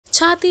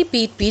छाती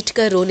पीट पीट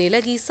कर रोने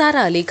लगी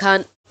सारा अली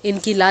खान।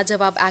 इनकी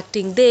लाजवाब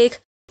एक्टिंग देख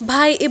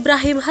भाई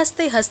इब्राहिम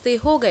हंसते हंसते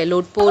हो गए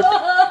लोटपोट।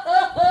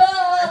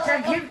 अच्छा,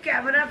 गिव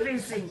कैमरा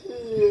फेसिंग।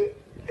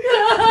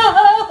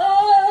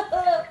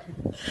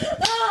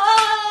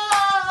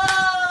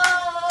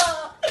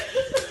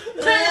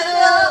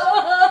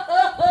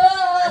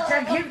 अच्छा,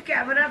 give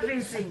camera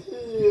facing.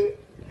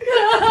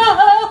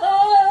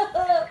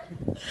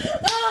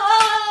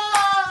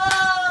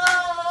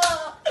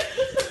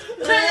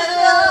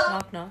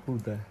 Knock knock. Who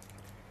there?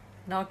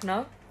 Knock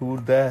knock. Who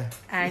there?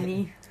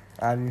 Annie.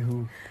 Annie who?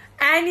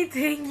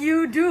 Anything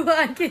you do,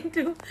 I can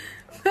do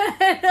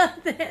better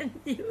than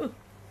you.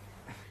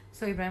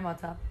 So Ibrahim,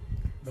 what's up?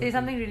 Say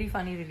something really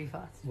funny, really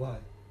fast. Why?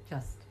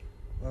 Just.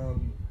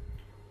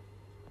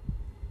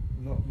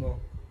 No.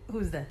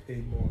 Who's there?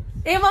 Amos.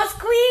 A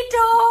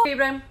mosquito.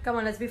 Ibrahim, come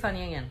on, let's be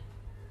funny again.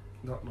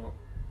 No.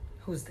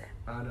 Who's there?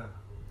 Anna.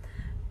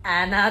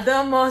 Another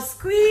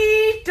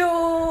mosquito.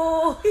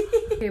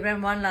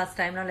 Ibrahim, one last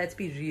time. Now let's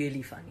be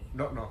really funny.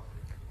 No.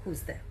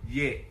 Who's there?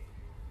 Yeah.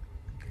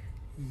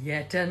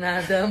 Yet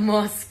another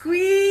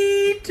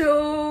mosquito.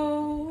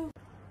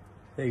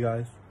 Hey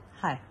guys.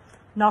 Hi.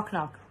 Knock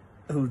knock.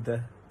 Who's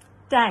there?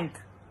 Tank.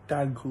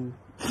 Tank who?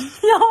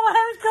 You're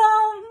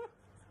welcome.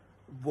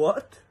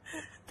 What?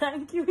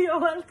 Thank you.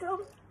 You're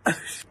welcome.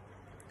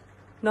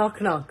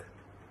 Knock knock.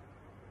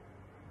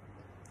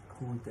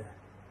 Who's there?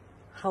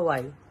 How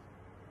are you?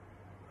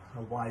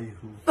 Hawaii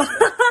who?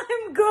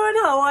 I'm good.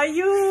 How are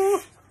you?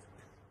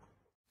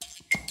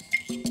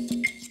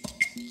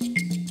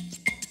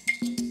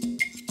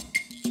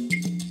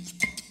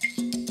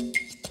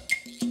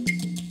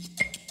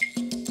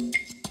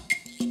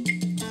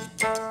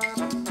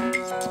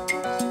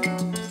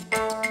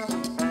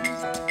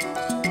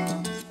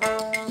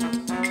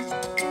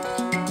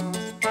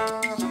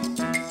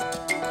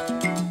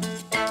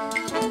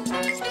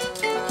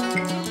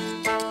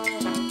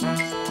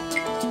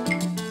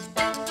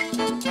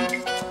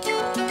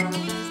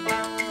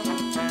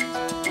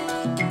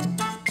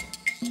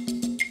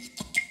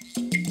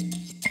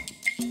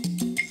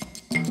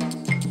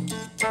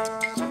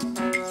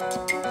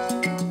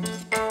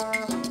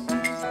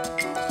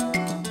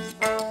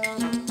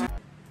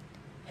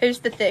 Who's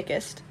the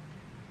thickest?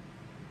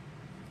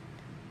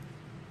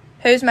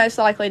 Who's most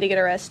likely to get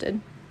arrested?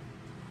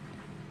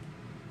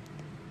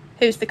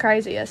 Who's the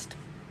craziest?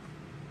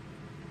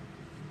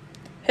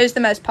 Who's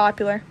the most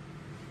popular?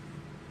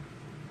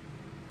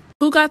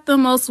 Who got the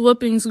most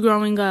whoopings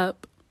growing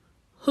up?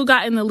 Who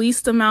got in the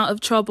least amount of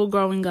trouble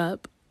growing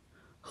up?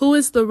 Who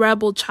is the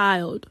rebel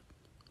child?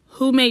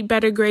 Who made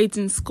better grades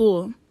in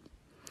school?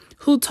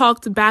 Who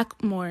talked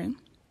back more?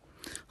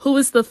 Who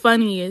is the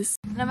funniest?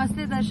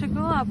 नमस्ते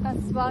दर्शकों, आपका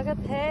स्वागत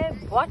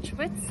है watch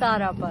with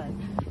सारा पर।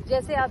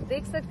 जैसे आप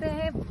देख सकते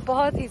हैं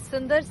बहुत ही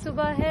सुंदर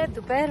सुबह है,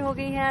 दोपहर हो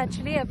गई है।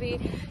 एक्चुअली अभी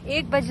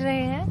 1 बज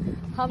रहे हैं।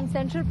 हम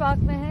सेंट्रल पार्क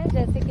में हैं।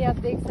 जैसे कि आप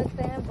देख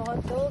सकते हैं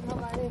बहुत लोग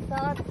हमारे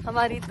साथ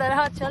हमारी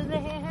तरह चल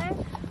रहे हैं,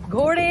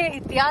 घोड़े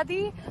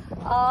इत्यादि।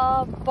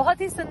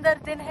 बहुत ही सुंदर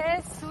दिन है।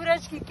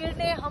 सूरज की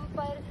किरणें हम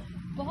पर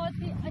बहुत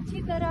ही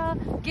अच्छी तरह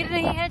गिर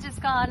रही हैं,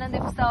 जिसका आनंद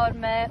इफ्सा और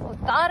मैं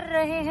उतार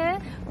रहे हैं,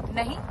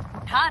 नहीं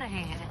उठा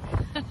रहे हैं।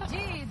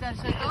 जी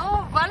दर्शकों,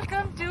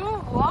 वेलकम टू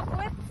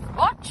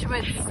वॉच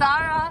विद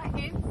सारा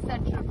इन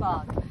सेंट्रल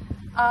पार्क।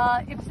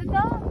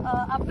 इब्सिता,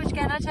 आप कुछ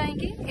कहना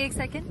चाहेंगी? 1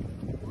 सेकेंड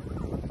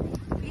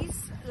प्लीज।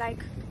 लाइक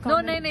नो,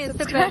 नहीं,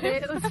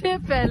 उससे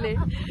पहले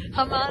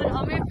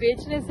हमें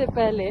बेचने से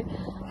पहले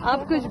आप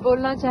कुछ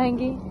बोलना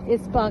चाहेंगी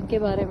इस पार्क के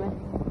बारे में?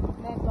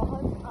 मैं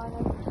बहुत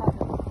आनंद उठा रही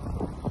हूँ।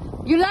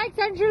 You like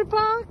Central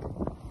Park?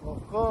 Of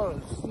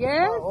course.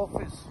 Yes. Our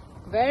office.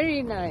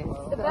 Very nice.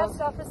 The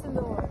best office in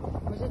the world.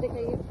 मुझे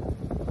दिखाइए।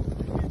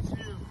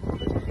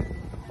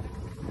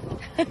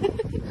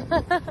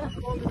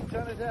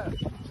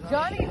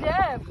 Johnny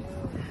Depp.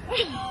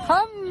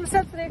 हम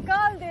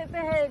सतरेकाल देते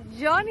हैं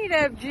जॉनी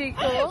डेप जी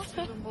को।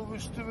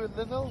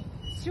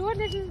 स्टुअर्ट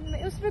लिटिल,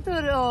 उसमें तो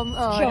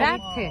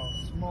रैट थे।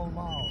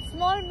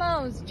 स्मॉल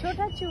माउस,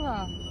 छोटा चूहा।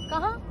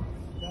 कहाँ?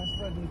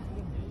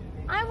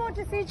 I want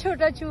to see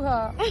छोटा चूहा।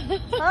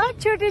 हाँ,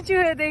 छोटे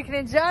चूहे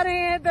देखने जा रहे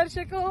हैं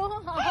दर्शकों।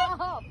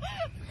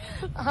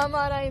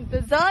 हमारा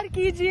इंतजार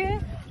कीजिए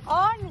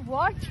ऑन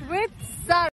वॉच विद सारा।